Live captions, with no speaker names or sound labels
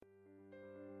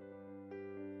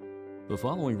The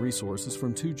following resources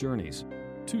from Two Journeys.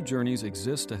 Two Journeys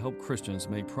exists to help Christians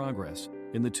make progress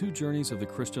in the two journeys of the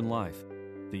Christian life,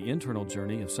 the internal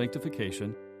journey of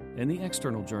sanctification and the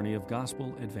external journey of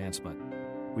gospel advancement.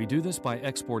 We do this by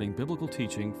exporting biblical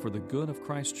teaching for the good of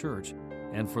Christ's church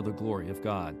and for the glory of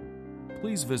God.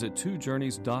 Please visit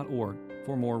twojourneys.org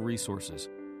for more resources.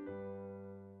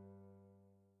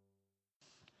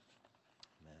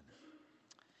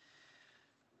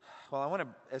 Well, I want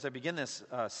to, as I begin this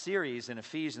series in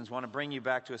Ephesians, want to bring you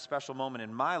back to a special moment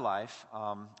in my life.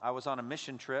 I was on a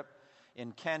mission trip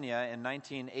in Kenya in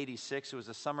 1986. It was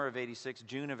the summer of 86,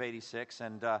 June of 86,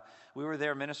 and we were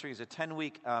there ministering as a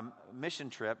 10-week mission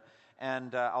trip.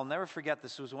 And I'll never forget,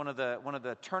 this was one of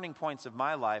the turning points of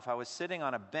my life. I was sitting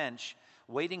on a bench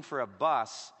waiting for a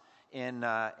bus in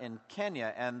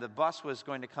Kenya, and the bus was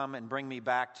going to come and bring me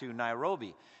back to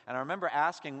Nairobi. And I remember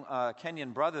asking a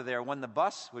Kenyan brother there when the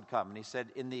bus would come, and he said,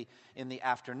 in the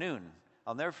afternoon.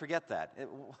 I'll never forget that.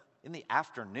 In the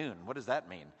afternoon, what does that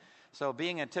mean? So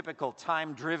being a typical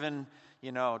time-driven,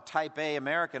 type A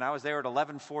American, I was there at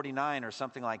 11:49 or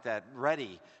something like that,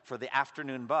 ready for the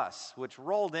afternoon bus, which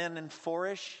rolled in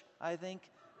 4-ish, I think,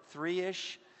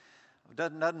 3-ish.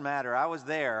 Doesn't matter. I was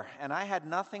there, and I had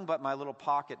nothing but my little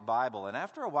pocket Bible. And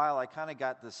after a while, I kind of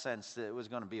got the sense that it was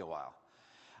going to be a while.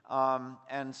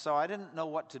 And so I didn't know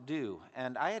what to do.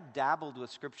 And I had dabbled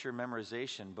with Scripture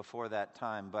memorization before that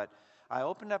time, but I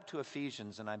opened up to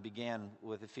Ephesians, and I began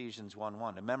with Ephesians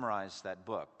 1:1 to memorize that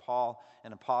book. Paul,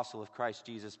 an apostle of Christ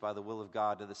Jesus, by the will of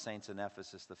God, to the saints in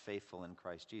Ephesus, the faithful in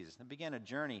Christ Jesus. And it began a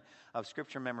journey of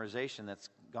Scripture memorization that's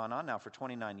gone on now for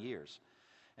 29 years.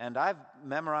 And I've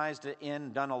memorized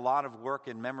it done a lot of work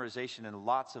in memorization in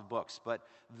lots of books, but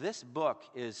this book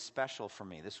is special for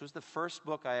me. This was the first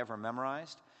book I ever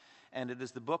memorized, and it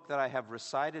is the book that I have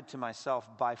recited to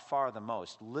myself by far the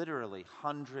most. Literally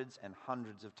hundreds and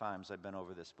hundreds of times I've been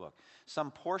over this book.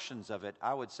 Some portions of it,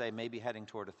 I would say, maybe heading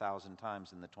toward 1,000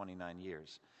 times in the 29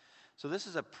 years. So this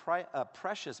is a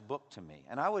precious book to me,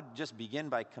 and I would just begin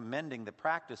by commending the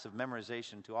practice of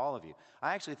memorization to all of you.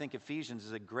 I actually think Ephesians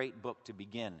is a great book to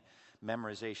begin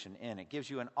memorization in. It gives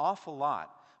you an awful lot,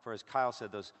 for as Kyle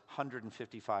said, those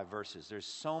 155 verses. There's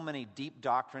so many deep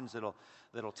doctrines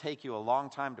that'll take you a long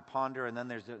time to ponder, and then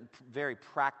there's the very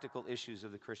practical issues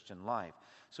of the Christian life.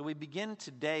 So we begin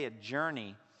today a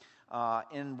journey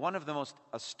in one of the most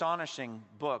astonishing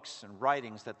books and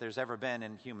writings that there's ever been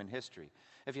in human history.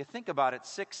 If you think about it,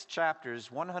 6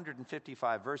 chapters,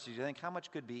 155 verses, you think how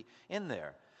much could be in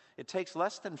there? It takes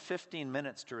less than 15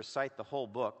 minutes to recite the whole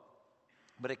book,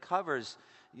 but it covers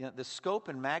the scope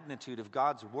and magnitude of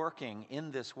God's working in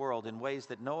this world in ways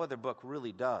that no other book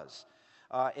really does.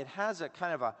 It has a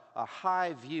kind of a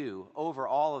high view over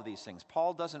all of these things.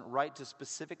 Paul doesn't write to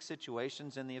specific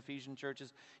situations in the Ephesian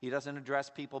churches. He doesn't address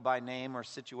people by name or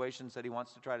situations that he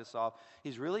wants to try to solve.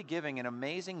 He's really giving an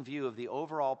amazing view of the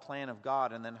overall plan of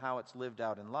God and then how it's lived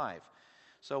out in life.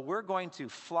 So we're going to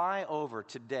fly over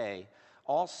today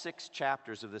all 6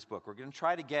 chapters of this book. We're going to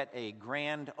try to get a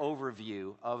grand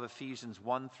overview of Ephesians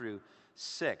 1 through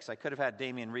 6. I could have had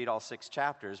Damien read all 6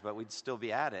 chapters, but we'd still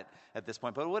be at it at this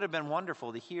point. But it would have been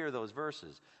wonderful to hear those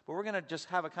verses. But we're going to just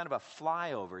have a kind of a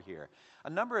flyover here. A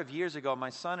number of years ago, my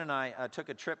son and I took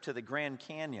a trip to the Grand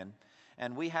Canyon,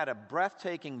 and we had a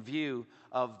breathtaking view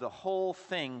of the whole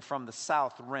thing from the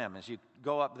South Rim. As you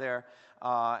go up there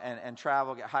and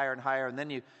travel, get higher and higher, and then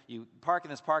you park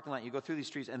in this parking lot, you go through these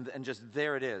streets, and just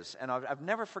there it is. And I've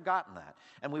never forgotten that.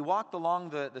 And we walked along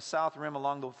the South Rim,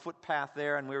 along the footpath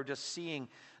there, and we were just seeing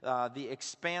the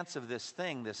expanse of this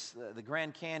thing, the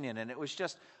Grand Canyon, and it was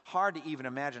just hard to even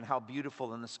imagine how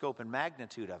beautiful and the scope and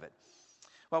magnitude of it.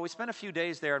 Well, we spent a few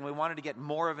days there, and we wanted to get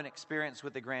more of an experience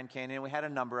with the Grand Canyon, and we had a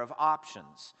number of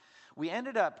options. We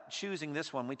ended up choosing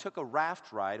this one. We took a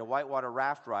raft ride, a whitewater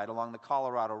raft ride along the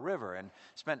Colorado River, and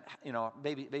spent,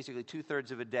 basically 2/3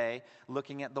 of a day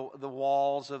looking at the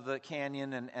walls of the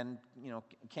canyon and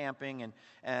camping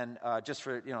and just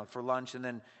for lunch and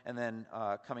then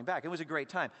coming back. It was a great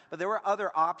time. But there were other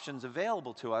options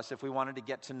available to us if we wanted to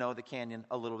get to know the canyon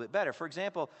a little bit better. For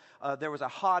example, there was a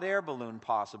hot air balloon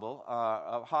possible,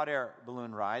 a hot air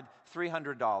balloon ride,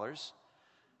 $300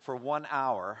 for 1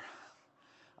 hour.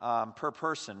 Per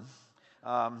person,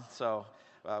 so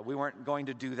we weren't going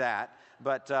to do that.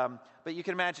 But you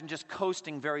can imagine just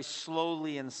coasting very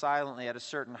slowly and silently at a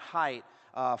certain height,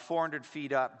 400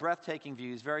 feet up, breathtaking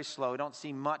views, very slow. Don't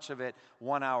see much of it.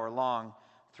 1 hour long,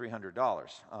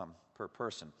 $300 per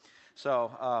person.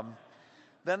 So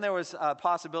then there was a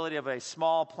possibility of a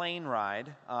small plane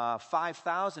ride,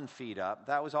 5,000 feet up.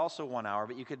 That was also 1 hour,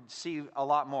 but you could see a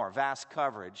lot more, vast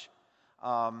coverage.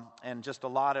 and just a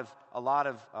lot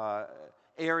of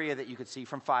area that you could see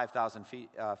from 5,000 feet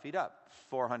up,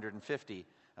 450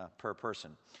 per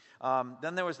person.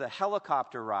 Then there was the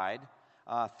helicopter ride,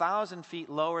 1,000 feet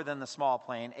lower than the small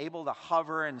plane, able to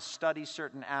hover and study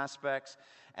certain aspects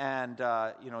and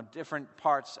different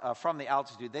parts from the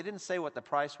altitude. They didn't say what the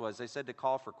price was. They said to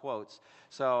call for quotes.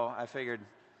 So I figured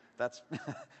that's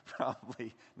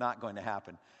probably not going to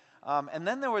happen. And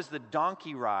then there was the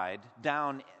donkey ride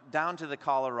down to the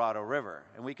Colorado River.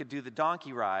 And we could do the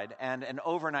donkey ride and an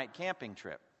overnight camping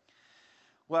trip.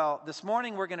 Well, this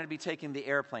morning we're going to be taking the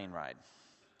airplane ride.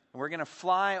 We're going to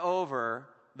fly over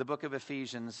the book of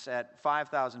Ephesians at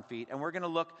 5,000 feet, and we're going to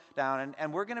look down,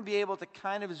 and we're going to be able to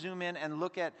kind of zoom in and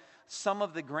look at some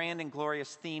of the grand and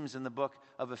glorious themes in the book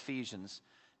of Ephesians.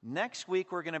 Next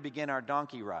week, we're going to begin our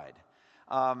donkey ride.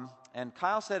 And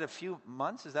Kyle said a few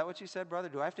months. Is that what you said, brother?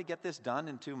 Do I have to get this done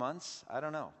in 2 months? I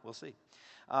don't know. We'll see.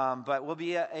 But we'll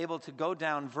be able to go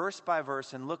down verse by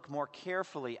verse and look more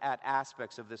carefully at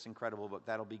aspects of this incredible book.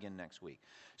 That'll begin next week.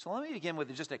 So let me begin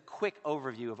with just a quick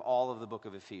overview of all of the book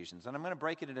of Ephesians. And I'm going to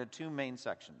break it into 2 main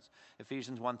sections,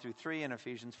 Ephesians 1 through 3 and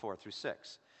Ephesians 4 through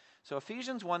 6. So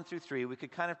Ephesians 1 through 3, we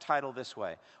could kind of title this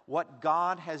way, What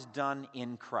God Has Done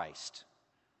in Christ.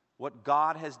 What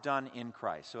God has done in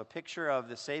Christ. So a picture of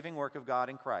the saving work of God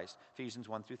in Christ, Ephesians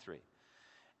 1 through 3.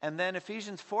 And then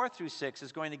Ephesians 4 through 6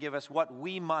 is going to give us what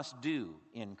we must do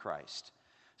in Christ.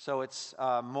 So it's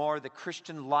more the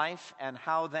Christian life and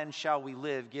how then shall we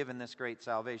live given this great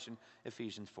salvation,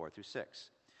 Ephesians 4 through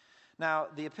 6. Now,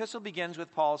 the epistle begins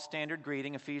with Paul's standard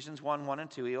greeting, Ephesians 1, 1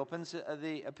 and 2. He opens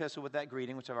the epistle with that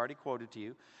greeting, which I've already quoted to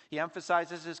you. He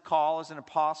emphasizes his call as an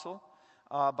apostle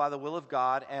by the will of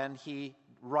God, and he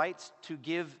writes to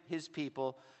give his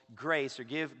people grace, or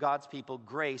give God's people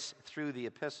grace through the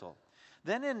epistle.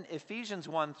 Then in Ephesians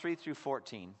 1, 3 through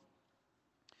 14,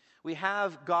 we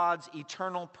have God's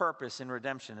eternal purpose in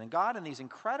redemption. And God, in these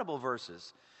incredible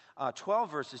verses,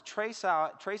 12 verses,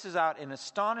 traces out in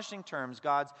astonishing terms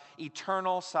God's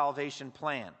eternal salvation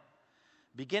plan.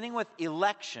 Beginning with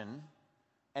election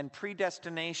and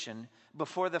predestination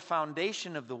before the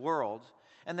foundation of the world,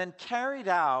 and then carried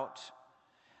out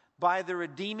by the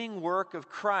redeeming work of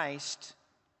Christ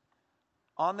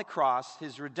on the cross,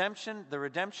 his redemption, the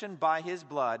redemption by his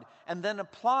blood, and then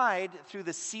applied through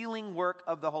the sealing work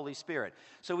of the Holy Spirit.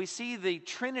 So we see the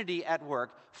Trinity at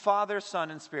work, Father,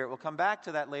 Son, and Spirit. We'll come back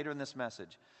to that later in this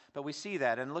message. But we see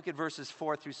that, and look at verses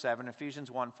 4 through 7, Ephesians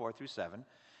 1, 4 through 7.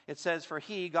 It says, For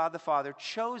he, God the Father,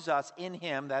 chose us in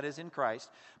him, that is in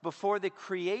Christ, before the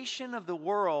creation of the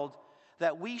world,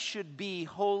 that we should be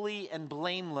holy and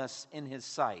blameless in his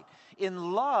sight.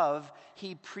 In love,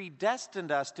 he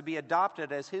predestined us to be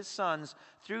adopted as his sons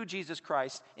through Jesus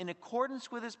Christ, in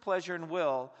accordance with his pleasure and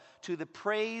will, to the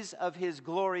praise of his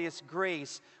glorious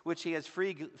grace, which he has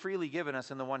freely given us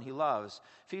in the one he loves.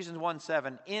 Ephesians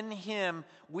 1:7, in him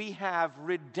we have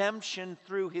redemption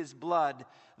through his blood,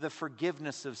 the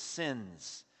forgiveness of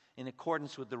sins, in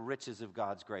accordance with the riches of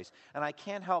God's grace. And I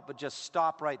can't help but just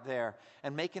stop right there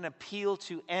and make an appeal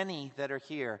to any that are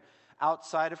here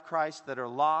outside of Christ, that are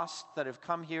lost, that have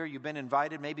come here. You've been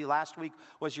invited. Maybe last week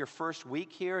was your first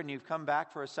week here and you've come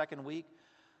back for a second week.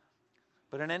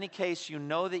 But in any case, you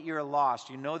know that you're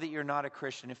lost. You know that you're not a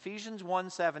Christian. Ephesians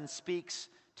 1:7 speaks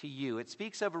to you. It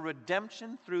speaks of a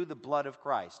redemption through the blood of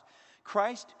Christ.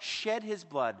 Christ shed his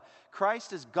blood.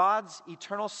 Christ is God's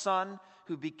eternal Son,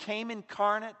 who became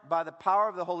incarnate by the power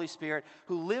of the Holy Spirit,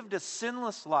 who lived a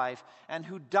sinless life, and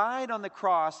who died on the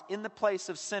cross in the place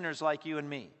of sinners like you and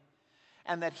me.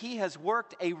 And that he has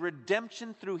worked a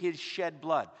redemption through his shed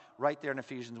blood. Right there in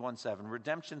Ephesians 1:7.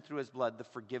 Redemption through his blood, the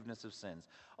forgiveness of sins.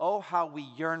 Oh, how we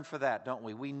yearn for that, don't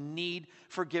we? We need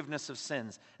forgiveness of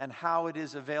sins, and how it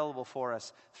is available for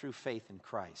us through faith in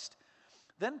Christ.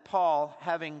 Then Paul,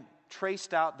 having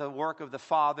traced out the work of the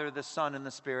Father, the Son, and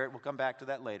the Spirit, we'll come back to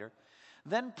that later,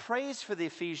 then prays for the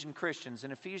Ephesian Christians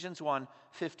in Ephesians 1,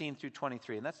 15 through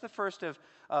 23. And that's the first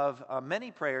of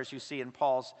many prayers you see in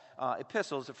Paul's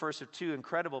epistles, the first of 2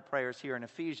 incredible prayers here in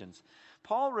Ephesians.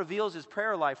 Paul reveals his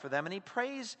prayer life for them, and he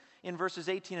prays in verses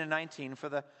 18 and 19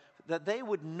 that they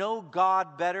would know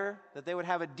God better, that they would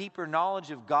have a deeper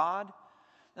knowledge of God,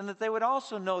 and that they would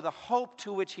also know the hope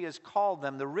to which he has called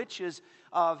them, the riches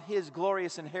of his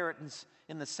glorious inheritance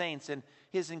in the saints, and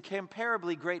his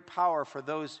incomparably great power for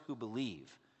those who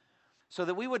believe. So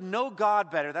that we would know God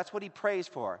better. That's what he prays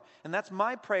for. And that's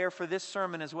my prayer for this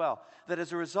sermon as well. That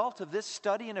as a result of this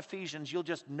study in Ephesians, you'll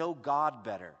just know God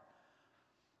better.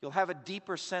 You'll have a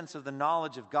deeper sense of the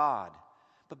knowledge of God.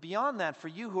 But beyond that, for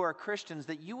you who are Christians,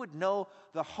 that you would know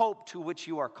the hope to which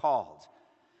you are called.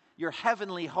 Your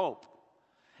heavenly hope.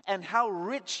 and how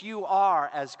rich you are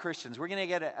as Christians. We're going to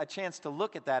get a chance to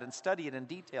look at that and study it in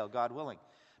detail, God willing.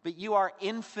 But you are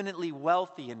infinitely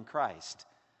wealthy in Christ.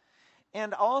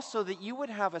 And also that you would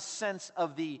have a sense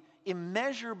of the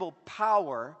immeasurable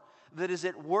power that is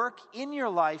at work in your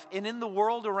life and in the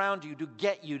world around you to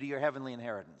get you to your heavenly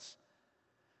inheritance.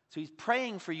 So he's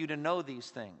praying for you to know these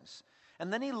things.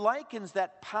 And then he likens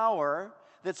that power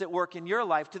that's at work in your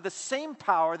life to the same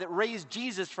power that raised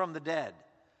Jesus from the dead.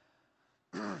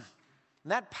 And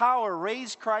that power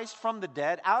raised Christ from the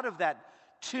dead out of that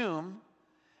tomb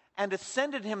and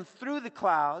ascended him through the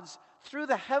clouds, through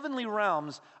the heavenly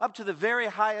realms, up to the very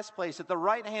highest place at the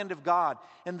right hand of God.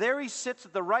 And there he sits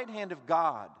at the right hand of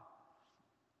God.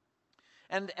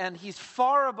 And he's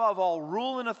far above all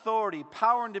rule and authority,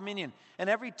 power and dominion, and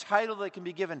every title that can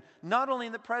be given, not only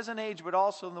in the present age, but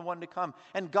also in the one to come.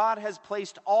 And God has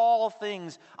placed all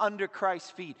things under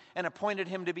Christ's feet and appointed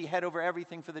him to be head over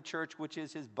everything for the church, which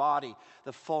is his body,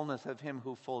 the fullness of him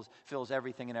who fills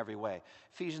everything in every way.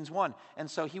 Ephesians 1. And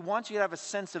so he wants you to have a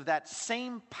sense of that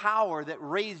same power that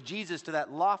raised Jesus to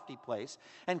that lofty place.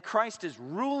 And Christ is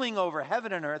ruling over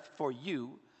heaven and earth for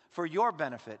you, for your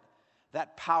benefit.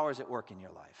 That power is at work in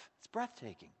your life. It's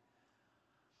breathtaking.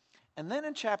 And then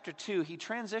in chapter 2, he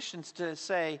transitions to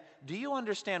say, do you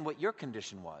understand what your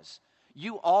condition was?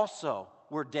 You also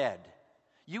were dead.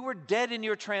 You were dead in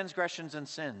your transgressions and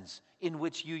sins in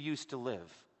which you used to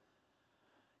live.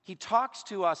 He talks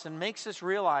to us and makes us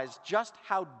realize just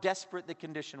how desperate the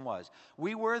condition was.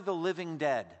 We were the living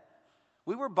dead.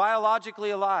 We were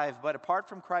biologically alive, but apart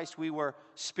from Christ, we were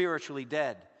spiritually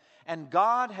dead. And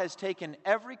God has taken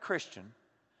every Christian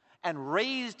and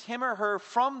raised him or her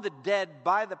from the dead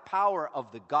by the power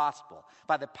of the gospel,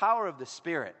 by the power of the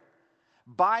Spirit,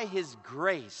 by his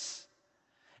grace.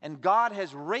 And God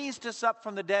has raised us up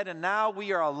from the dead, and now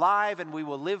we are alive and we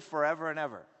will live forever and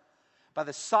ever by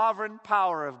the sovereign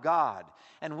power of God.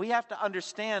 And we have to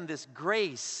understand this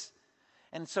grace.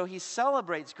 And so he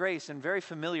celebrates grace in very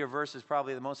familiar verses,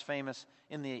 probably the most famous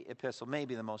in the epistle,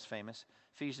 maybe the most famous.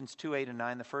 Ephesians 2, 8 and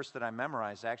 9, the first that I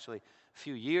memorized actually a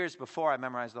few years before I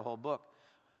memorized the whole book.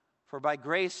 For by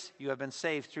grace you have been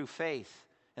saved through faith,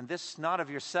 and this not of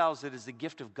yourselves, it is the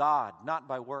gift of God, not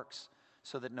by works,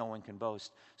 so that no one can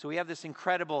boast. So we have this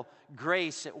incredible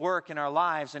grace at work in our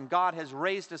lives, and God has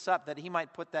raised us up that he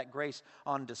might put that grace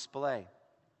on display.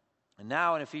 And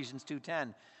now in Ephesians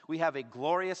 2:10, we have a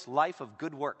glorious life of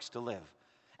good works to live.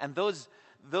 And those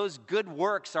good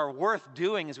works are worth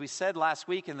doing. As we said last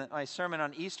week in my sermon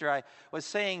on Easter, I was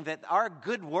saying that our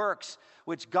good works,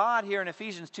 which God here in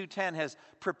Ephesians 2:10 has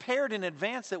prepared in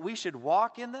advance that we should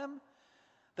walk in them,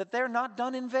 that they're not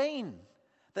done in vain.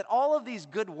 That all of these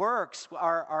good works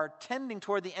are tending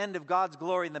toward the end of God's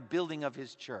glory in the building of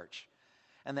his church.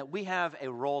 And that we have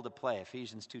a role to play,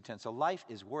 Ephesians 2:10. So life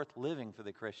is worth living for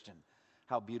the Christian.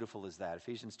 How beautiful is that?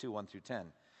 Ephesians 2, 1 through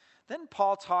 10. Then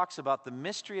Paul talks about the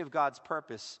mystery of God's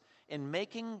purpose in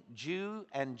making Jew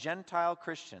and Gentile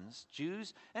Christians,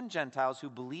 Jews and Gentiles who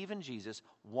believe in Jesus,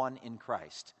 one in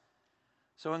Christ.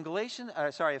 So in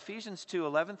Ephesians 2,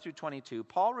 11 through 22,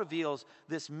 Paul reveals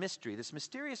this mystery, this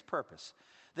mysterious purpose,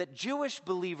 that Jewish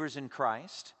believers in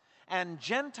Christ and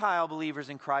Gentile believers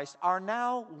in Christ are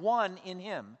now one in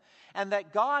him, and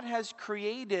that God has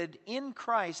created in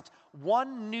Christ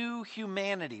one new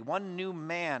humanity, one new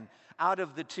man out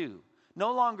of the two.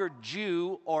 No longer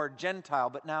Jew or Gentile,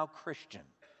 but now Christian.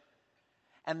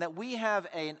 And that we have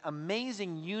an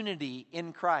amazing unity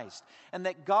in Christ. And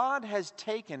that God has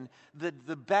taken the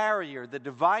barrier, the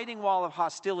dividing wall of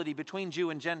hostility between Jew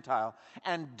and Gentile,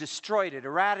 and destroyed it,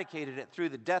 eradicated it through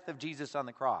the death of Jesus on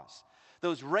the cross.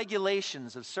 Those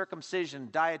regulations of circumcision,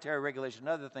 dietary regulation, and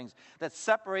other things that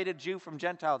separated Jew from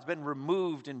Gentile has been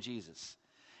removed in Jesus.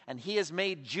 And he has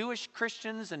made Jewish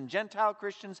Christians and Gentile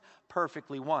Christians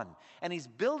perfectly one. And he's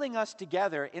building us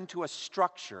together into a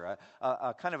structure,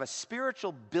 a kind of a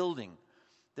spiritual building.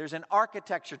 There's an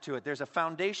architecture to it. There's a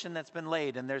foundation that's been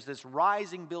laid, and there's this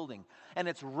rising building. And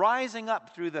it's rising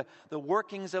up through the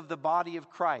workings of the body of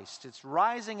Christ. It's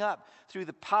rising up through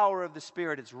the power of the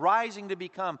Spirit. It's rising to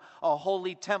become a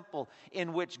holy temple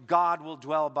in which God will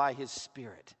dwell by his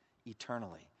Spirit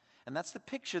eternally. And that's the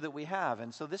picture that we have.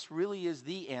 And so this really is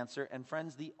the answer, and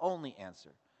friends, the only answer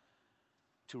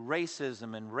to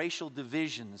racism and racial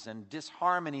divisions and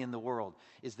disharmony in the world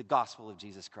is the gospel of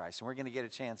Jesus Christ. And we're going to get a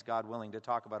chance, God willing, to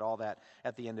talk about all that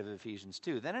at the end of Ephesians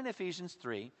 2. Then in Ephesians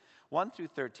 3, 1 through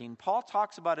 13, Paul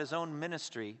talks about his own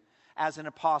ministry as an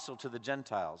apostle to the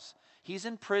Gentiles. He's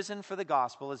in prison for the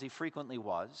gospel, as he frequently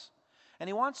was, and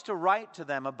he wants to write to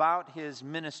them about his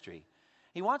ministry.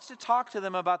 He wants to talk to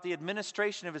them about the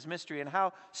administration of his mystery and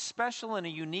how special and a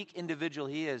unique individual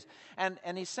he is. And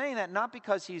he's saying that not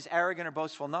because he's arrogant or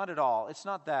boastful, not at all. It's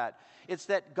not that. It's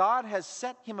that God has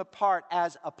set him apart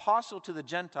as apostle to the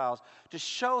Gentiles to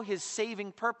show his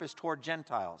saving purpose toward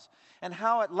Gentiles. And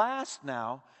how at last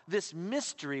now, this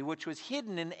mystery which was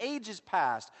hidden in ages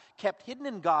past, kept hidden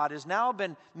in God, has now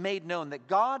been made known, that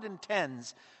God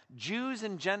intends Jews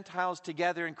and Gentiles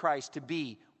together in Christ to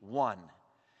be one.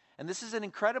 And this is an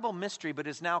incredible mystery, but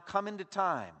has now come into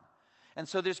time. And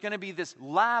so there's going to be this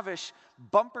lavish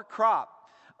bumper crop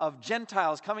of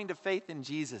Gentiles coming to faith in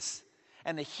Jesus.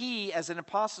 And he, as an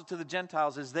apostle to the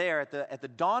Gentiles, is there at the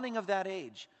dawning of that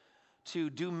age to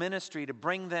do ministry, to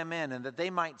bring them in, and that they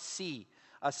might see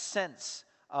a sense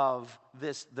of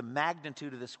the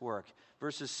magnitude of this work.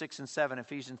 Verses 6 and 7,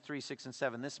 Ephesians 3, 6 and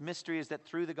 7. This mystery is that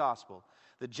through the gospel,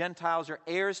 the Gentiles are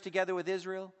heirs together with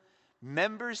Israel,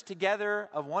 members together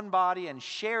of one body, and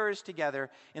sharers together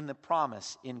in the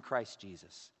promise in Christ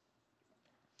Jesus.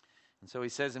 And so he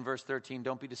says in verse 13,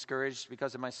 don't be discouraged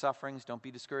because of my sufferings. Don't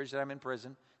be discouraged that I'm in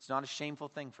prison. It's not a shameful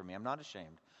thing for me. I'm not ashamed.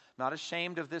 I'm not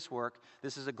ashamed of this work.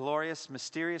 This is a glorious,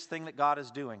 mysterious thing that God is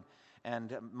doing.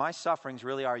 And my sufferings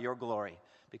really are your glory.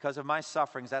 Because of my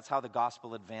sufferings, that's how the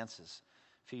gospel advances.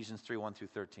 Ephesians 3, 1 through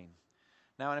 13.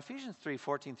 Now in Ephesians 3,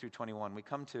 14 through 21, we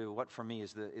come to what for me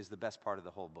is the best part of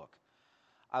the whole book.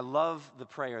 I love the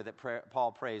prayer that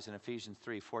Paul prays in Ephesians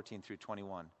 3, 14 through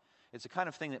 21. It's the kind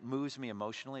of thing that moves me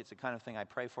emotionally. It's the kind of thing I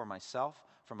pray for myself,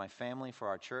 for my family, for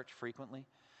our church frequently.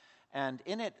 And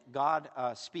in it, God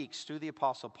speaks through the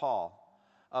Apostle Paul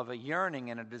of a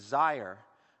yearning and a desire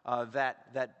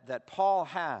that Paul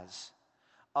has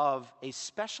of a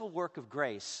special work of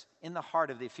grace in the heart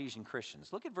of the Ephesian Christians.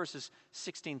 Look at verses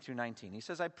 16 through 19. He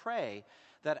says, I pray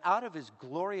that out of his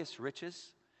glorious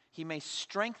riches he may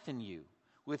strengthen you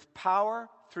with power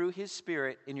through his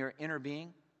Spirit in your inner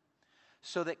being,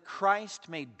 so that Christ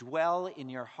may dwell in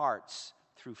your hearts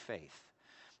through faith.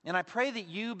 And I pray that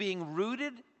you, being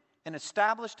rooted and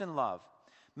established in love,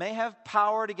 may have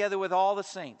power together with all the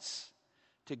saints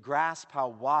to grasp how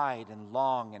wide and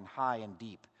long and high and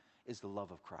deep is the love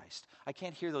of Christ. I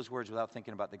can't hear those words without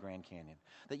thinking about the Grand Canyon.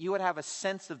 That you would have a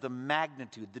sense of the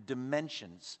magnitude, the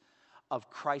dimensions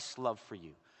of Christ's love for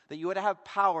you. That you would have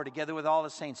power together with all the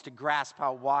saints to grasp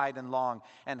how wide and long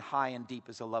and high and deep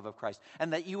is the love of Christ.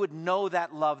 And that you would know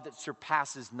that love that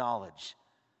surpasses knowledge.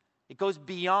 It goes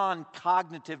beyond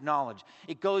cognitive knowledge.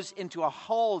 It goes into a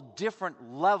whole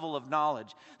different level of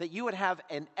knowledge. That you would have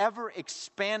an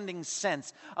ever-expanding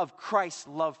sense of Christ's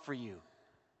love for you.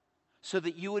 So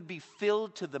that you would be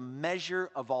filled to the measure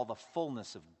of all the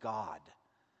fullness of God.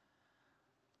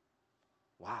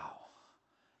 Wow.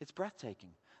 It's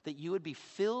breathtaking. That you would be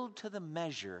filled to the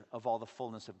measure of all the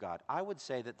fullness of God. I would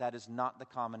say that is not the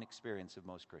common experience of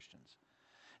most Christians.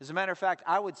 As a matter of fact,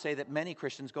 I would say that many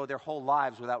Christians go their whole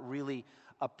lives without really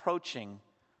approaching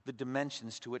the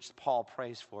dimensions to which Paul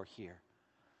prays for here.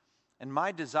 And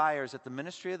my desire is that the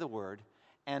ministry of the Word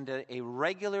and a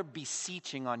regular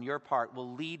beseeching on your part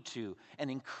will lead to an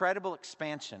incredible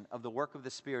expansion of the work of the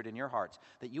Spirit in your hearts,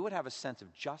 that you would have a sense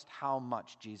of just how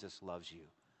much Jesus loves you.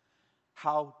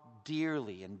 How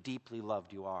dearly and deeply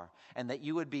loved you are, and that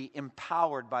you would be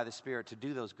empowered by the Spirit to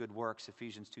do those good works,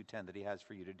 Ephesians 2:10, that he has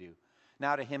for you to do.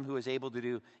 Now to him who is able to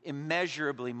do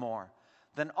immeasurably more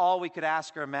than all we could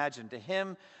ask or imagine, to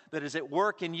him that is at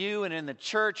work in you and in the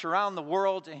church around the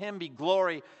world, to him be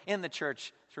glory in the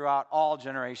church throughout all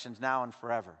generations, now and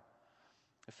forever.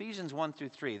 Ephesians 1 through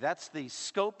 3, that's the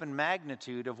scope and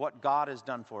magnitude of what God has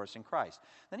done for us in Christ.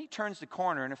 Then he turns the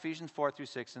corner in Ephesians 4 through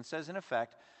 6 and says, in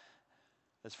effect,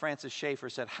 as Francis Schaeffer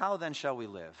said, how then shall we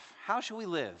live? How shall we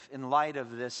live in light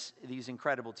of these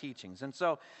incredible teachings? And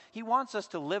so he wants us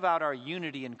to live out our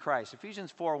unity in Christ. Ephesians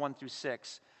 4, 1 through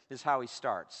 6 is how he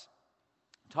starts.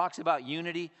 He talks about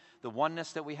unity, the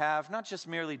oneness that we have, not just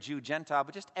merely Jew, Gentile,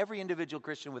 but just every individual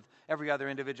Christian with every other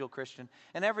individual Christian,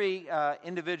 and every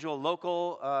individual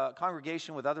local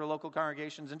congregation with other local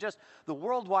congregations, and just the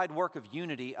worldwide work of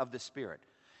unity of the Spirit.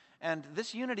 And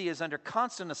this unity is under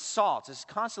constant assault. It's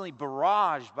constantly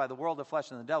barraged by the world of flesh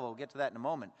and the devil. We'll get to that in a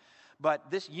moment. But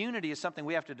this unity is something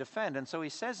we have to defend. And so he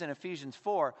says in Ephesians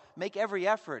 4, make every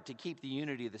effort to keep the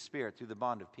unity of the Spirit through the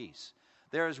bond of peace.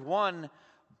 There is one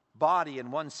body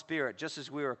and one Spirit, just as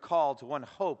we were called to one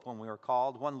hope when we were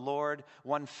called, one Lord,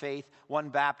 one faith, one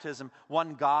baptism,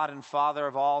 one God and Father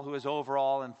of all, who is over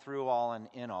all and through all and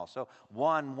in all. So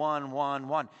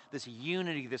one. This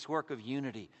unity, this work of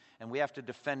unity. And we have to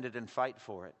defend it and fight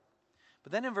for it.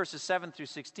 But then in verses 7 through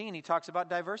 16, he talks about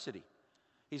diversity.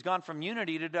 He's gone from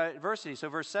unity to diversity. So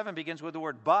verse 7 begins with the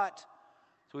word but.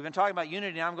 So we've been talking about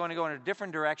unity. Now I'm going to go in a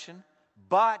different direction.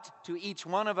 But to each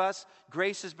one of us,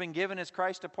 grace has been given as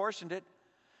Christ apportioned it.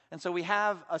 And so we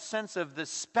have a sense of the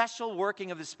special working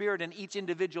of the Spirit in each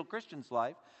individual Christian's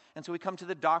life. And so we come to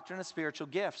the doctrine of spiritual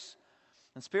gifts.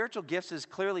 And spiritual gifts is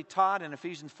clearly taught in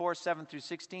Ephesians 4, 7 through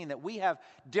 16, that we have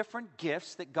different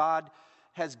gifts that God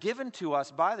has given to us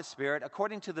by the Spirit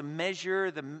according to the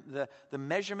measure, the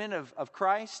measurement of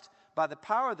Christ, by the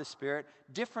power of the Spirit,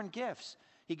 different gifts.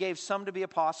 He gave some to be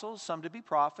apostles, some to be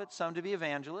prophets, some to be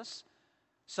evangelists,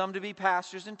 some to be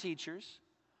pastors and teachers,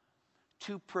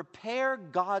 to prepare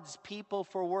God's people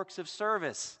for works of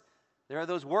service. There are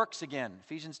those works again,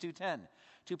 Ephesians 2:10.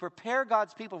 To prepare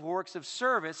God's people for works of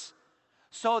service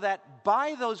so that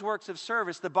by those works of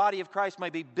service, the body of Christ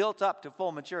might be built up to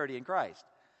full maturity in Christ.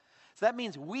 So that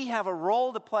means we have a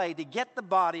role to play to get the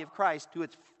body of Christ to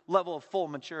its level of full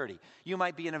maturity. You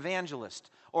might be an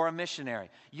evangelist or a missionary.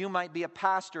 You might be a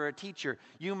pastor or a teacher.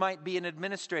 You might be an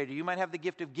administrator. You might have the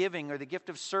gift of giving or the gift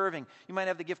of serving. You might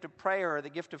have the gift of prayer or the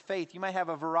gift of faith. You might have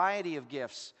a variety of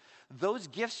gifts. Those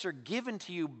gifts are given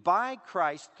to you by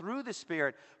Christ through the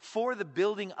Spirit for the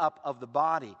building up of the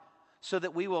body, so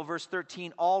that we will, verse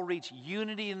 13, all reach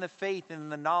unity in the faith and in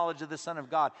the knowledge of the Son of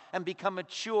God and become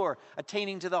mature,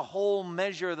 attaining to the whole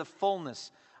measure of the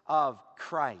fullness of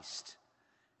Christ.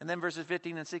 And then verses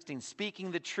 15 and 16, speaking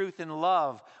the truth in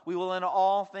love, we will in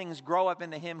all things grow up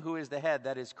into Him who is the head,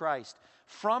 that is Christ.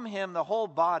 From Him, the whole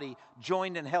body,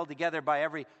 joined and held together by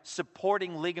every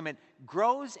supporting ligament,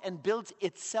 grows and builds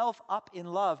itself up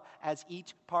in love as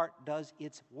each part does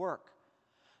its work.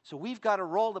 So we've got a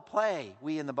role to play,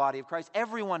 we in the body of Christ.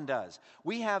 Everyone does.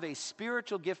 We have a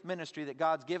spiritual gift ministry that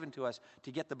God's given to us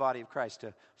to get the body of Christ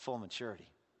to full maturity.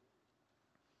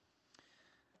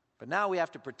 But now we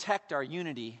have to protect our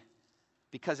unity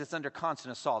because it's under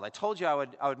constant assault. I told you I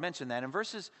would mention that. In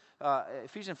verses,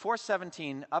 Ephesians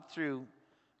 4:17 up through,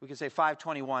 we could say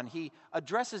 5:21, he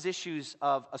addresses issues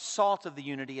of assault of the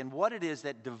unity and what it is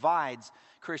that divides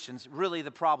Christians, really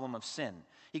the problem of sin.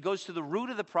 He goes to the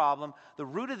root of the problem. The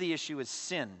root of the issue is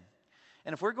sin.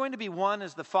 And if we're going to be one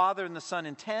as the Father and the Son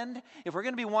intend, if we're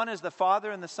going to be one as the Father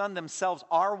and the Son themselves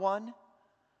are one,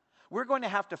 we're going to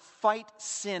have to fight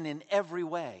sin in every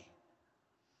way.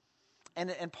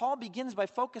 And Paul begins by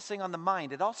focusing on the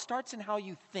mind. It all starts in how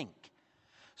you think.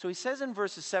 So he says in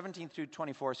verses 17 through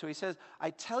 24, so he says, I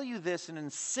tell you this and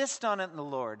insist on it in the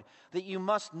Lord, that you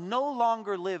must no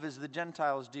longer live as the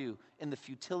Gentiles do in the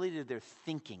futility of their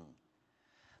thinking.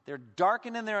 They're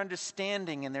darkened in their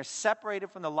understanding and they're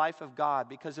separated from the life of God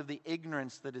because of the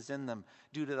ignorance that is in them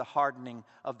due to the hardening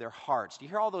of their hearts. Do you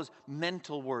hear all those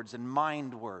mental words and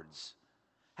mind words?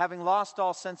 Having lost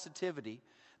all sensitivity,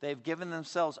 they've given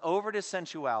themselves over to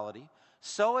sensuality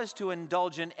so as to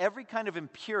indulge in every kind of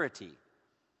impurity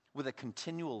with a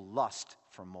continual lust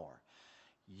for more.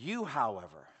 You,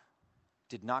 however,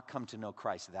 did not come to know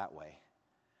Christ that way.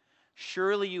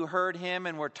 Surely you heard Him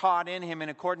and were taught in Him in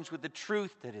accordance with the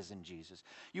truth that is in Jesus.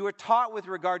 You were taught with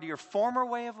regard to your former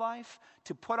way of life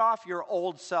to put off your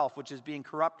old self, which is being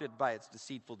corrupted by its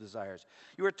deceitful desires.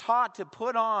 You were taught to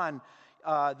put on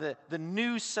the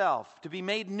new self, to be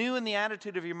made new in the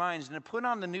attitude of your minds, and to put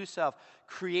on the new self,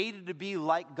 created to be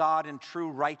like God in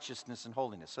true righteousness and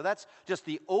holiness. So that's just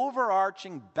the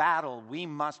overarching battle we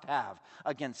must have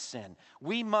against sin.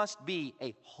 We must be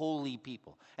a holy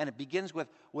people. And it begins with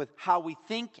how we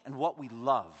think and what we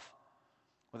love,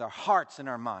 with our hearts and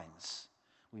our minds.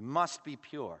 We must be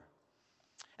pure.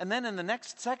 And then in the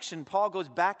next section, Paul goes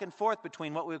back and forth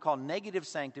between what we would call negative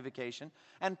sanctification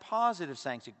and positive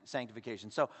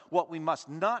sanctification. So what we must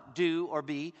not do or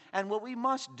be and what we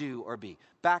must do or be.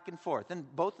 Back and forth.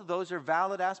 And both of those are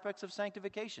valid aspects of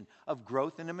sanctification, of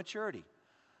growth and maturity.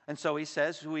 And so he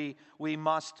says we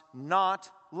must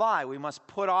not lie. We must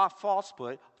put off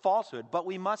falsehood, but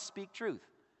we must speak truth.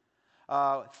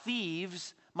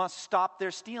 Thieves must stop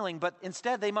their stealing, but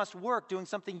instead they must work doing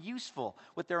something useful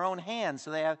with their own hands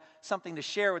so they have something to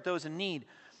share with those in need.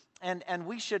 And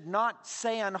we should not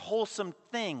say unwholesome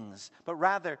things, but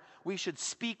rather we should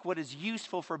speak what is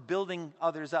useful for building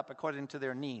others up according to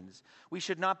their needs. We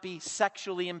should not be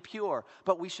sexually impure,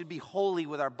 but we should be holy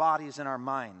with our bodies and our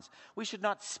minds. We should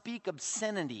not speak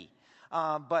obscenity,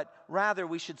 but rather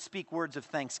we should speak words of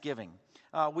thanksgiving.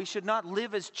 We should not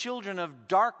live as children of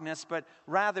darkness, but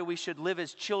rather we should live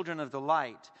as children of the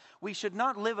light. We should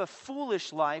not live a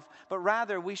foolish life, but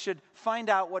rather we should find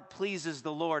out what pleases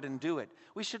the Lord and do it.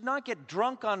 We should not get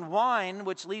drunk on wine,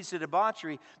 which leads to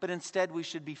debauchery, but instead we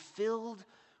should be filled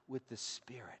with the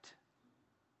Spirit.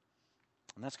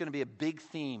 And that's going to be a big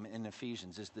theme in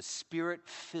Ephesians, is the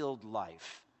Spirit-filled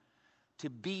life. to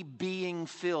be being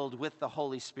filled with the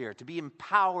Holy Spirit, to be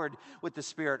empowered with the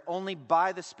Spirit. Only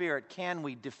by the Spirit can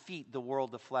we defeat the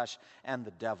world, the flesh, and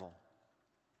the devil.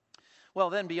 Well,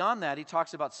 then beyond that, he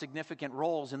talks about significant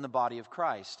roles in the body of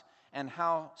Christ and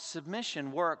how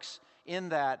submission works in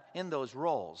those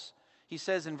roles. He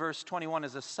says in verse 21,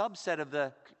 as a subset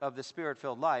of the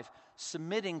Spirit-filled life,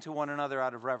 submitting to one another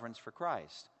out of reverence for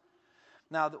Christ.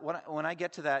 Now, when I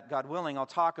get to that, God willing, I'll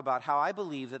talk about how I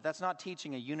believe that that's not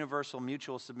teaching a universal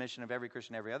mutual submission of every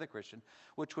Christian, every other Christian,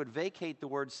 which would vacate the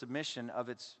word submission of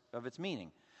its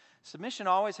meaning. Submission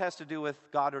always has to do with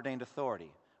God-ordained authority,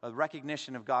 a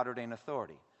recognition of God-ordained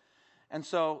authority. And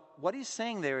so what he's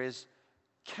saying there is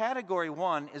category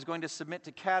 1 is going to submit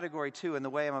to category 2 in the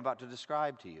way I'm about to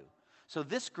describe to you. So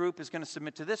this group is going to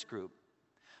submit to this group.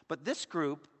 But this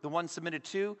group, the one submitted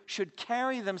to, should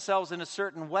carry themselves in a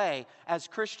certain way as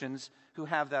Christians who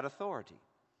have that authority.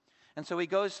 And so he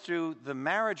goes through the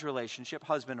marriage relationship,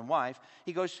 husband and wife.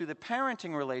 He goes through the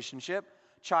parenting relationship,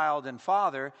 child and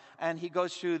father. And he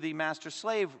goes through the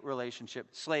master-slave relationship,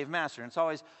 slave-master. And it's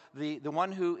always the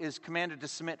one who is commanded to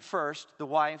submit first, the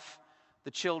wife,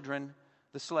 the children,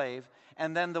 the slave.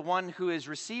 And then the one who is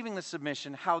receiving the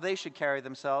submission, how they should carry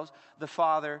themselves, the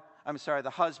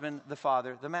husband, the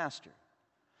father, the master.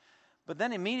 But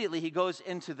then immediately he goes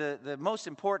into the most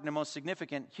important and most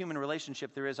significant human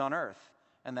relationship there is on earth,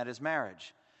 and that is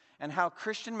marriage. And how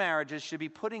Christian marriages should be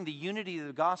putting the unity of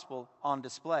the gospel on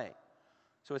display.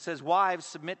 So it says, wives,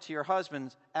 submit to your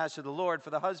husbands as to the Lord,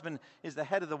 for the husband is the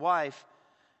head of the wife,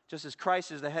 just as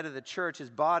Christ is the head of the church, his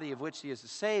body, of which he is the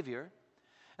Savior.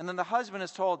 And then the husband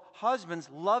is told, husbands,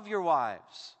 love your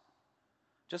wives,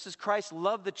 just as Christ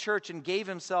loved the church and gave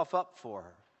himself up for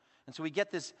her. And so we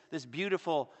get this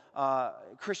beautiful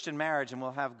Christian marriage, and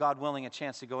we'll have, God willing, a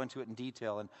chance to go into it in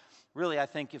detail. And really, I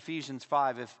think Ephesians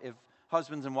 5, if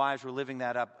husbands and wives were living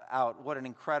that out, what an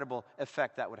incredible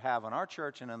effect that would have on our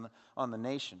church and on the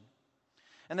nation.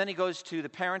 And then he goes to the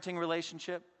parenting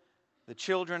relationship. The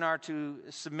children are to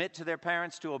submit to their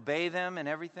parents, to obey them in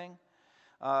everything.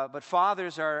 But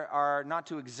fathers are not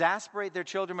to exasperate their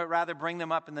children, but rather bring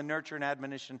them up in the nurture and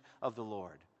admonition of the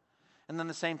Lord. And then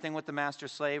the same thing with the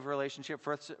master-slave relationship.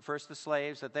 First the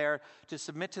slaves, that they are to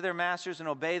submit to their masters and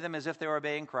obey them as if they were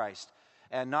obeying Christ.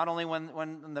 And not only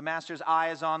when the master's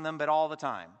eye is on them, but all the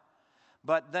time.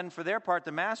 But then for their part,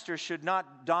 the master should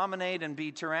not dominate and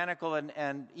be tyrannical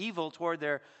and evil toward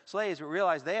their slaves, but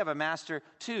realize they have a master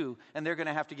too, and they're going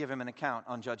to have to give him an account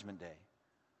on Judgment Day.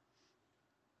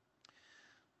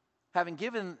 Having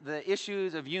given the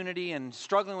issues of unity and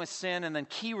struggling with sin and then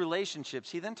key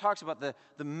relationships, he then talks about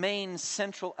the main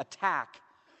central attack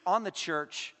on the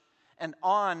church and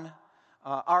on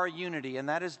our unity, and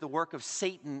that is the work of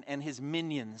Satan and his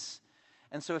minions.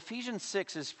 And so Ephesians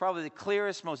 6 is probably the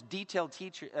clearest, most detailed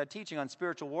teaching on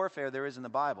spiritual warfare there is in the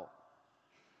Bible.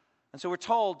 And so we're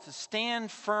told to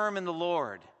stand firm in the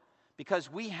Lord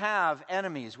because we have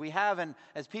enemies. We have,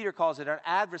 as Peter calls it, our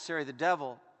adversary, the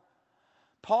devil.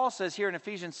 Paul says here in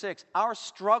Ephesians 6, our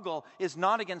struggle is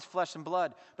not against flesh and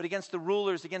blood, but against the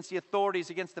rulers, against the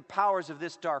authorities, against the powers of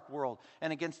this dark world,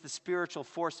 and against the spiritual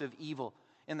force of evil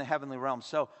in the heavenly realm.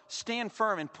 So stand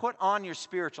firm and put on your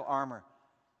spiritual armor.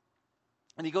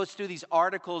 And he goes through these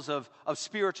articles of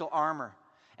spiritual armor,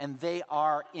 and they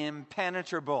are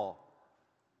impenetrable.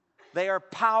 They are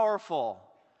powerful.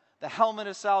 The helmet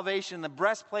of salvation, the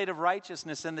breastplate of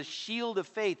righteousness, and the shield of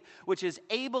faith, which is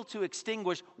able to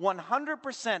extinguish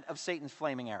 100% of Satan's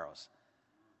flaming arrows.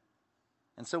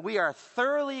 And so we are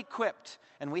thoroughly equipped,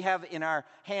 and we have in our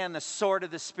hand the sword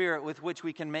of the Spirit with which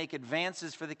we can make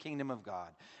advances for the kingdom of God.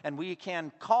 And we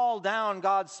can call down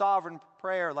God's sovereign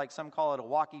prayer, like some call it a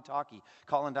walkie-talkie,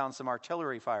 calling down some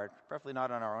artillery fire, preferably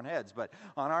not on our own heads, but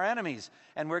on our enemies.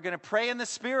 And we're going to pray in the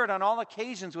Spirit on all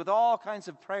occasions with all kinds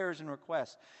of prayers and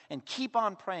requests, and keep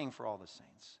on praying for all the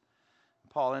saints.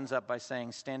 Paul ends up by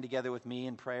saying, stand together with me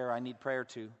in prayer. I need prayer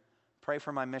too. Pray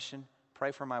for my mission.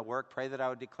 Pray for my work. Pray that I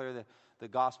would declare the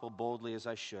gospel boldly as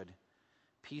I should.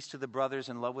 Peace to the brothers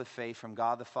in love with faith from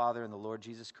God the Father and the Lord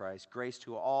Jesus Christ. Grace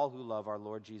to all who love our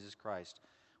Lord Jesus Christ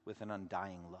with an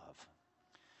undying love.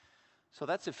 So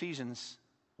that's Ephesians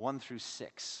 1 through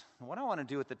 6. And what I want to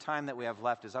do at the time that we have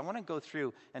left is I want to go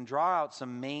through and draw out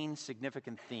some main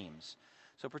significant themes.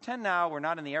 So pretend now we're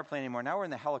not in the airplane anymore. Now we're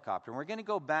in the helicopter. And we're going to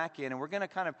go back in and we're going to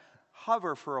kind of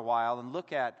hover for a while and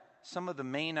look at some of the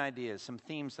main ideas, some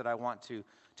themes that I want to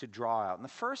draw out. And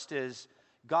the first is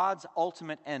God's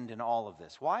ultimate end in all of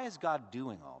this. Why is God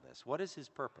doing all this? What is his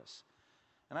purpose?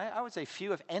 And I would say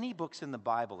few, if any, books in the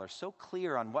Bible are so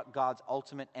clear on what God's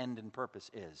ultimate end and purpose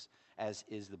is, as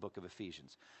is the book of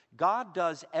Ephesians. God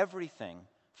does everything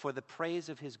for the praise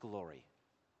of his glory.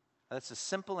 That's a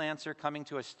simple answer coming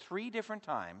to us 3 different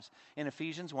times in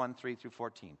Ephesians 1, 3 through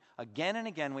 14. Again and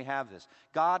again we have this.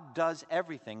 God does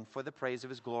everything for the praise of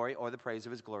his glory or the praise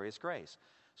of his glorious grace.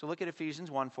 So look at Ephesians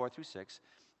 1, 4 through 6.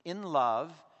 In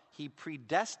love, he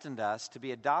predestined us to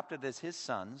be adopted as his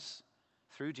sons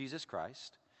through Jesus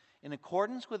Christ, in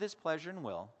accordance with his pleasure and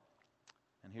will.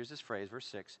 And here's this phrase, verse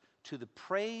 6, to the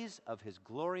praise of his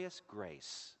glorious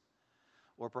grace,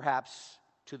 or perhaps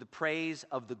to the praise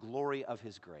of the glory of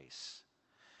his grace.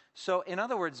 So, in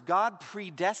other words, God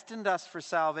predestined us for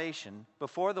salvation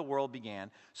before the world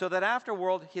began, so that after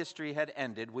world history had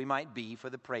ended, we might be for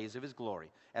the praise of his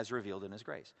glory, as revealed in his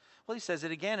grace. Well, he says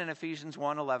it again in Ephesians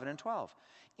 1, 11 and 12.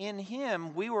 In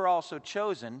him we were also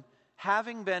chosen,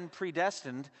 having been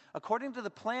predestined, according to the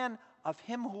plan of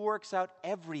him who works out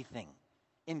everything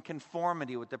in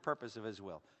conformity with the purpose of his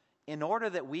will, in order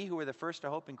that we who were the first to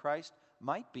hope in Christ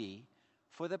might be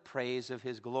for the praise of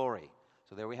his glory.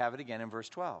 So there we have it again in verse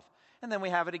 12. And then we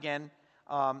have it again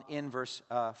in verse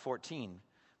 14.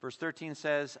 Verse 13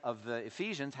 says of the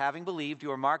Ephesians, having believed,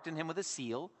 you are marked in him with a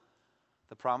seal,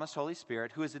 the promised Holy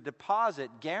Spirit, who is a deposit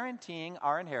guaranteeing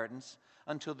our inheritance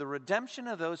until the redemption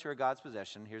of those who are God's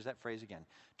possession. Here's that phrase again,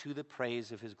 to the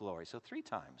praise of his glory. So 3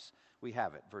 times we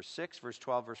have it. Verse 6, verse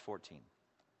 12, verse 14.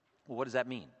 Well, what does that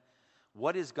mean?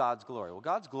 What is God's glory? Well,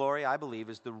 God's glory, I believe,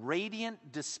 is the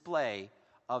radiant display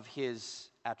of his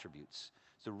attributes.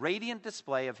 It's the radiant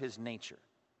display of his nature.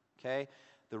 Okay?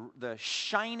 The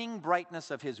shining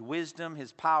brightness of his wisdom,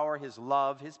 his power, his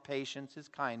love, his patience, his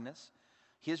kindness,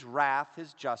 his wrath,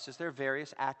 his justice. There are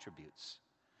various attributes.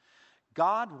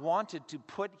 God wanted to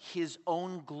put his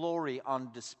own glory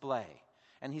on display.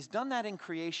 And he's done that in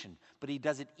creation, but he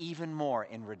does it even more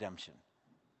in redemption.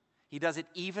 He does it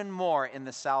even more in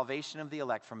the salvation of the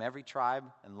elect from every tribe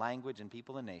and language and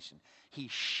people and nation. He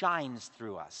shines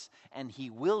through us, and he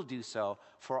will do so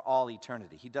for all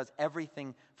eternity. He does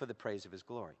everything for the praise of his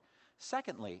glory.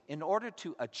 Secondly, in order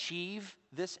to achieve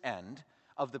this end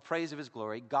of the praise of his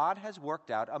glory, God has worked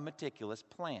out a meticulous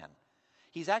plan.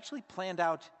 He's actually planned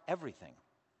out everything.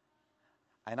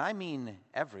 And I mean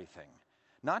everything.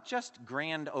 Not just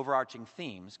grand overarching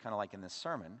themes, kind of like in this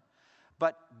sermon,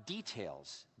 but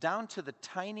details, down to the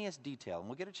tiniest detail. And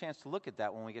we'll get a chance to look at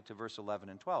that when we get to verse 11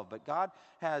 and 12. But God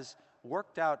has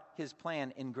worked out his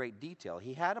plan in great detail.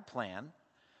 He had a plan,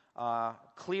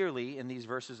 clearly in these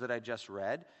verses that I just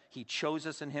read. He chose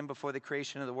us in him before the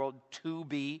creation of the world to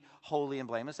be holy and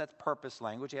blameless. That's purpose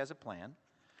language. He has a plan.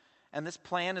 And this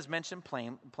plan is mentioned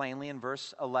plainly in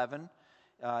verse 11.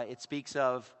 It speaks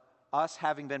of us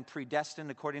having been predestined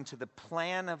according to the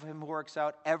plan of him who works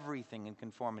out everything in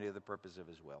conformity to the purpose of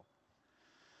his will.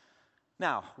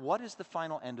 Now, what is the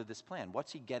final end of this plan?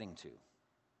 What's he getting to?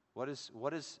 What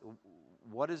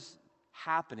is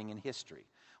happening in history?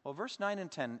 Well, verse 9 and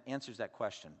 10 answers that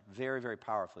question very, very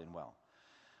powerfully and well.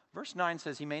 Verse 9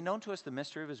 says, he made known to us the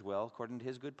mystery of his will, according to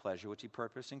his good pleasure, which he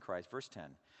purposed in Christ. Verse 10,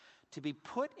 to be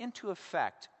put into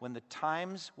effect when the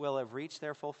times will have reached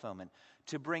their fulfillment,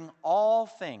 to bring all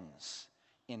things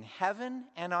in heaven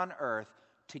and on earth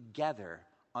together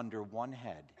under one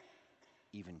head,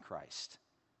 even Christ.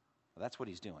 Well, that's what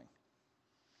he's doing.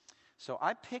 So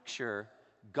I picture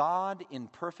God in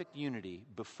perfect unity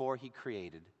before he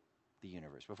created the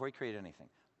universe, before he created anything.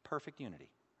 Perfect unity,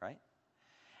 right?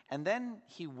 And then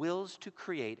he wills to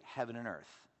create heaven and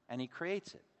earth, and he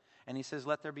creates it. And he says,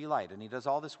 let there be light. And he does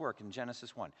all this work in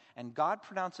Genesis 1. And God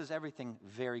pronounces everything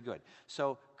very good.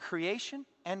 So creation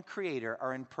and creator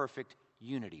are in perfect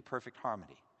unity, perfect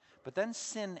harmony. But then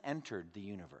sin entered the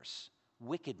universe.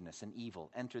 Wickedness and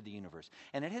evil entered the universe.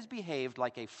 And it has behaved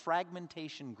like a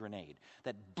fragmentation grenade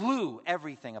that blew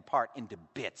everything apart into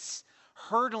bits,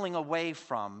 hurtling away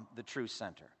from the true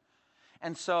center.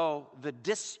 And so the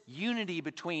disunity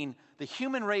between the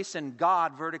human race and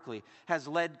God vertically has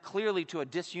led clearly to a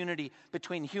disunity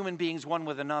between human beings one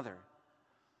with another.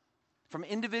 From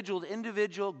individual to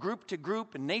individual, group to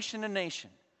group, and nation to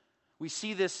nation. We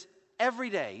see this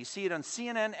every day. You see it on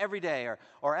CNN every day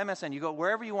or MSN. You go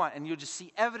wherever you want and you'll just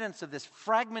see evidence of this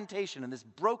fragmentation and this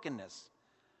brokenness.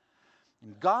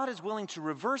 And God is willing to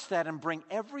reverse that and bring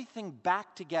everything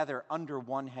back together under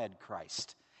one head,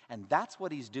 Christ. And that's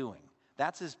what he's doing.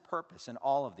 That's his purpose in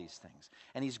all of these things.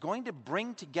 And he's going to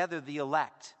bring together the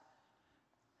elect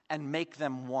and make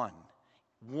them one.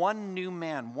 One new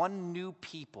man, one new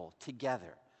people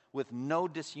together with no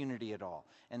disunity at all.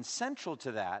 And central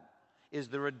to that is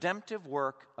the redemptive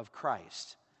work of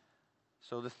Christ.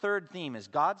 So the third theme is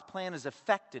God's plan is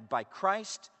affected by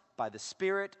Christ, by the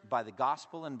Spirit, by the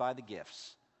gospel, and by the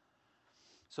gifts.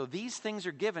 So these things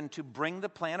are given to bring the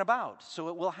plan about, so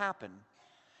it will happen.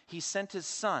 He sent his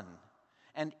Son.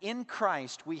 And in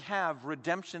Christ, we have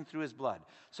redemption through his blood.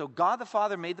 So God the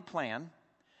Father made the plan.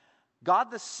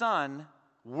 God the Son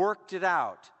worked it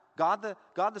out. God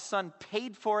the Son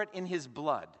paid for it in his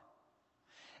blood.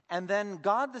 And then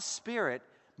God the Spirit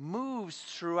moves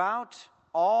throughout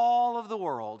all of the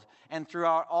world and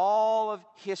throughout all of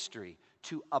history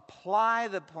to apply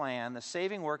the plan, the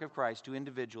saving work of Christ, to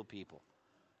individual people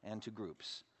and to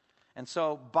groups. And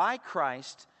so by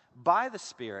Christ, by the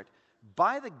Spirit,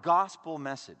 by the gospel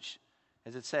message,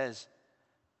 as it says,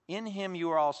 in him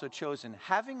you are also chosen,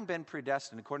 having been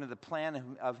predestined according to the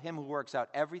plan of him who works out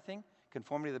everything,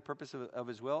 conformity to the purpose of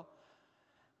his will.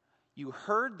 You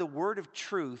heard the word of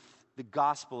truth, the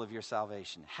gospel of your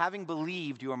salvation. Having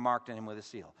believed, you are marked in him with a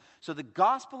seal. So the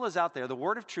gospel is out there. The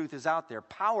word of truth is out there,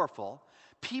 powerful.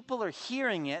 People are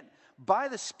hearing it. By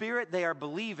the Spirit, they are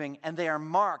believing, and they are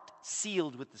marked,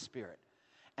 sealed with the Spirit.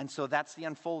 And so that's the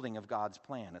unfolding of God's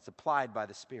plan. It's applied by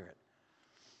the Spirit.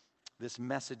 This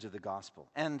message of the gospel.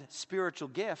 And spiritual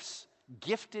gifts,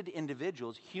 gifted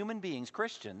individuals, human beings,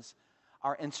 Christians,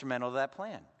 are instrumental to that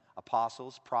plan.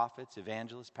 Apostles, prophets,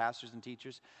 evangelists, pastors, and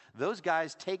teachers. Those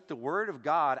guys take the word of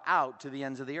God out to the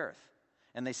ends of the earth.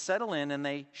 And they settle in and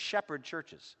they shepherd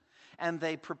churches. And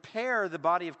they prepare the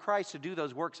body of Christ to do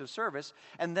those works of service.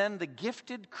 And then the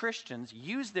gifted Christians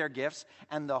use their gifts,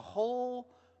 and the whole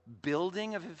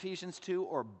building of Ephesians 2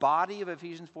 or body of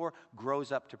Ephesians 4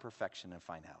 grows up to perfection and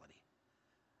finality.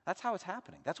 That's how it's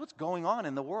happening. That's what's going on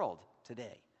in the world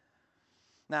today.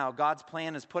 Now, God's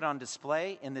plan is put on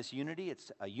display in this unity.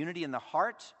 It's a unity in the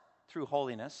heart through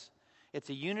holiness. It's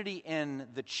a unity in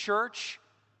the church,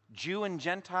 Jew and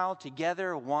Gentile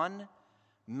together, one,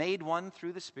 made one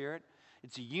through the Spirit.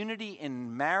 It's a unity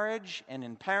in marriage and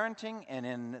in parenting and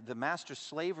in the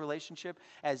master-slave relationship.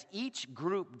 As each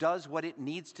group does what it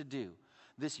needs to do,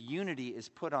 this unity is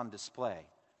put on display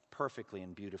perfectly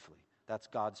and beautifully. That's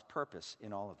God's purpose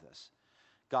in all of this.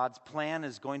 God's plan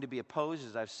is going to be opposed,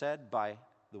 as I've said, by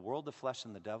the world, the flesh,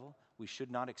 and the devil. We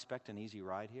should not expect an easy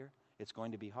ride here. It's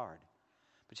going to be hard.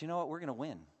 But you know what? We're going to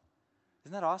win.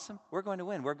 Isn't that awesome? We're going to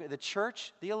win. The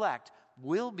church, the elect,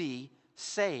 will be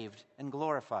saved and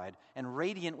glorified and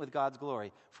radiant with God's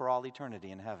glory for all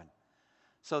eternity in heaven.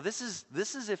 So this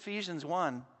is Ephesians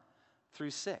 1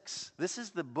 through 6. This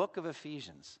is the book of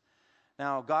Ephesians.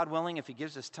 Now, God willing, if he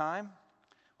gives us time,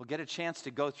 we'll get a chance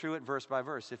to go through it verse by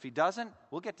verse. If he doesn't,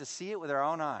 we'll get to see it with our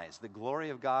own eyes, the glory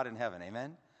of God in heaven.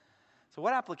 Amen? So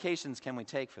what applications can we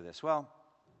take for this? Well,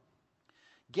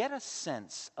 get a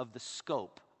sense of the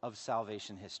scope of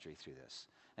salvation history through this.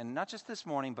 And not just this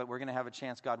morning, but we're going to have a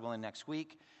chance, God willing, next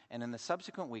week and in the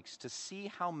subsequent weeks to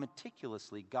see how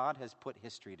meticulously God has put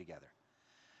history together.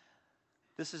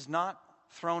 This is not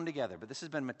thrown together, but this has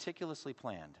been meticulously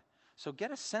planned. So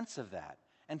get a sense of that.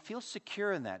 And feel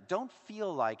secure in that. Don't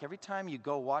feel like every time you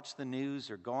go watch the news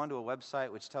or go onto a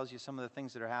website which tells you some of the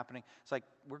things that are happening, it's like,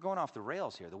 we're going off the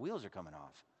rails here. The wheels are coming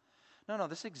off. No,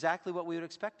 this is exactly what we would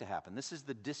expect to happen. This is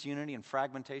the disunity and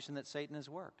fragmentation that Satan has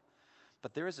worked.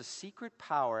 But there is a secret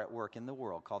power at work in the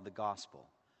world called the gospel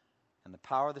and the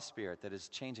power of the Spirit that is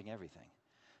changing everything.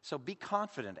 So be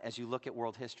confident as you look at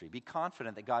world history. Be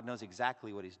confident that God knows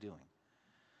exactly what he's doing.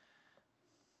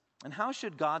 And how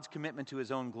should God's commitment to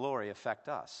his own glory affect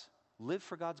us? Live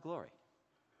for God's glory.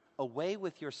 Away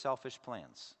with your selfish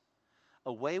plans.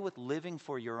 Away with living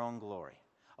for your own glory.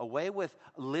 Away with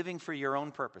living for your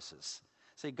own purposes.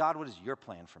 Say, God, what is your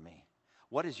plan for me?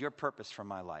 What is your purpose for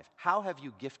my life? How have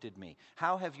you gifted me?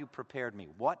 How have you prepared me?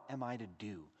 What am I to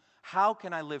do? How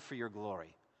can I live for your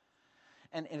glory?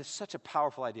 And it's such a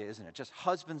powerful idea, isn't it? Just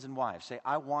husbands and wives say,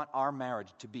 I want our marriage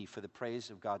to be for the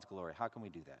praise of God's glory. How can we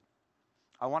do that?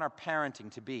 I want our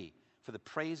parenting to be for the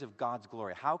praise of God's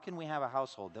glory. How can we have a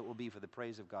household that will be for the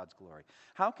praise of God's glory?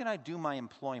 How can I do my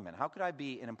employment? How could I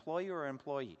be an employee or an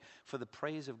employee for the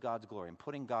praise of God's glory and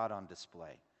putting God on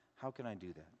display? How can I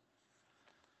do that?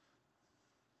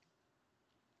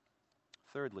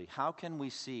 Thirdly, how can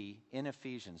we see in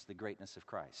Ephesians the greatness of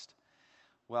Christ?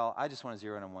 Well, I just want to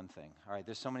zero in on one thing. All right,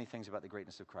 there's so many things about the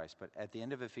greatness of Christ, but at the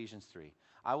end of Ephesians 3,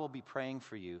 I will be praying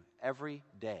for you every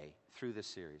day through this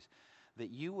series that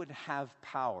you would have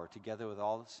power together with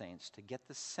all the saints to get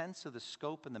the sense of the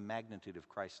scope and the magnitude of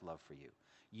Christ's love for you.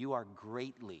 You are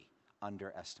greatly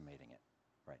underestimating it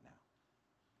right now.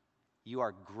 You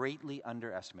are greatly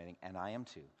underestimating, and I am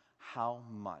too, how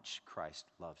much Christ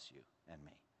loves you and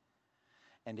me.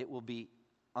 And it will be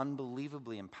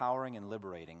unbelievably empowering and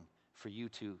liberating for you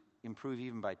to improve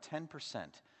even by 10%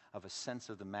 of a sense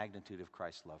of the magnitude of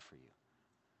Christ's love for you.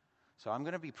 So I'm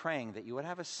going to be praying that you would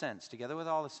have a sense, together with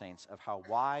all the saints, of how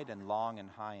wide and long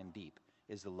and high and deep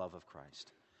is the love of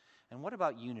Christ. And what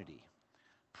about unity?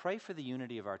 pray for the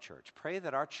unity of our church. Pray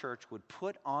that our church would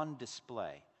put on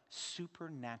display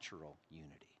supernatural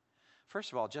unity.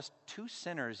 First of all, just two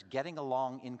sinners getting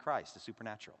along in Christ is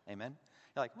supernatural. Amen?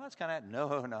 You're like, well, that's kind of,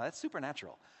 no, that's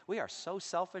supernatural. We are so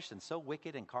selfish and so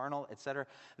wicked and carnal, etc.,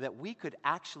 that we could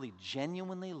actually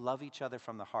genuinely love each other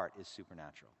from the heart is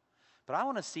supernatural. But I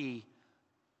want to see,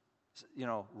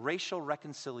 racial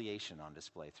reconciliation on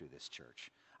display through this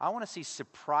church. I want to see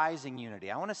surprising unity.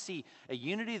 I want to see a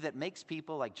unity that makes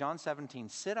people, like John 17,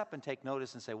 sit up and take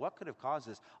notice and say, what could have caused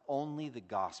this? Only the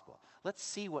gospel. Let's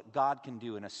see what God can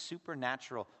do in a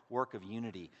supernatural work of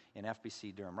unity in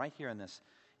FBC Durham, right here in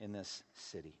this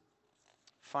city.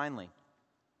 Finally,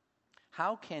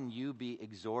 how can you be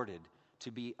exhorted to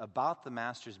be about the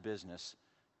master's business,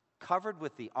 covered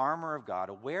with the armor of God,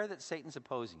 aware that Satan's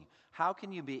opposing you? How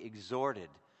can you be exhorted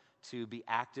to be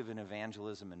active in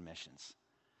evangelism and missions?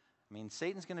 I mean,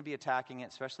 Satan's going to be attacking it,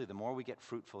 especially the more we get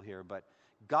fruitful here, but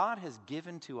God has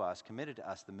given to us, committed to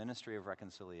us, the ministry of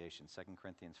reconciliation, 2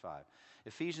 Corinthians 5.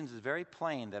 Ephesians is very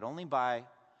plain that only by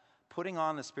putting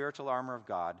on the spiritual armor of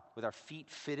God, with our feet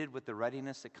fitted with the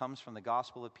readiness that comes from the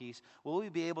gospel of peace, will we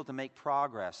be able to make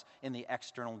progress in the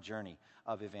external journey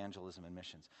of evangelism and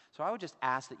missions. So I would just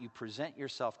ask that you present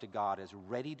yourself to God as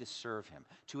ready to serve Him,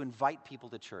 to invite people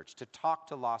to church, to talk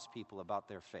to lost people about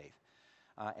their faith.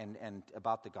 And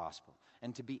about the gospel,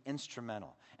 and to be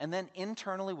instrumental. And then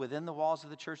internally within the walls of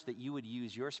the church, that you would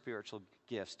use your spiritual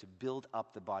gifts to build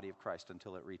up the body of Christ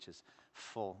until it reaches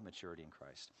full maturity in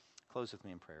Christ. Close with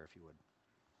me in prayer, if you would.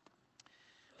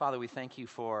 Father, we thank you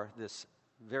for this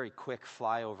very quick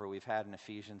flyover we've had in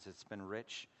Ephesians. It's been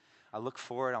rich. I look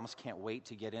forward, I almost can't wait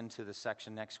to get into the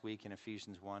section next week in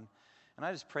Ephesians 1. And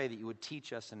I just pray that you would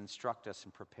teach us and instruct us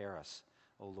and prepare us,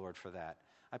 O Lord, for that.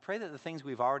 I pray that the things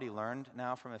we've already learned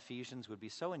now from Ephesians would be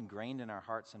so ingrained in our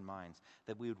hearts and minds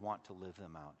that we would want to live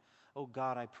them out. Oh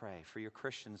God, I pray for your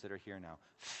Christians that are here now.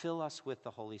 Fill us with the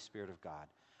Holy Spirit of God.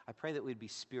 I pray that we'd be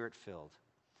Spirit-filled.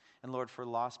 And Lord, for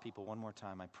lost people, one more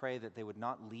time, I pray that they would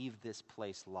not leave this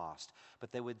place lost,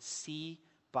 but they would see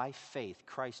by faith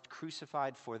Christ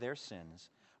crucified for their sins,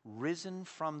 risen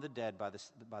from the dead by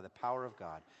the power of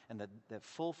God, and that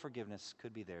full forgiveness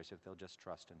could be theirs if they'll just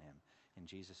trust in Him. In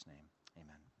Jesus' name.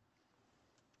 Amen.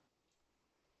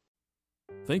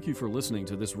 Thank you for listening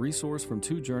to this resource from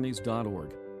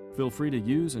twojourneys.org. Feel free to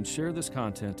use and share this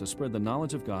content to spread the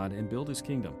knowledge of God and build His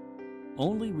kingdom.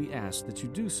 Only we ask that you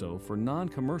do so for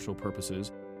non-commercial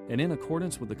purposes and in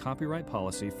accordance with the copyright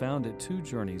policy found at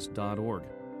twojourneys.org.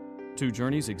 Two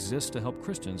Journeys exists to help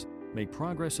Christians make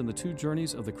progress in the two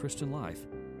journeys of the Christian life,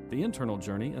 the internal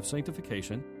journey of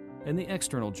sanctification and the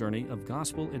external journey of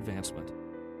gospel advancement.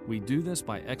 We do this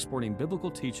by exporting biblical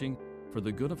teaching for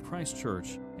the good of Christ's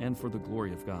church and for the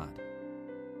glory of God.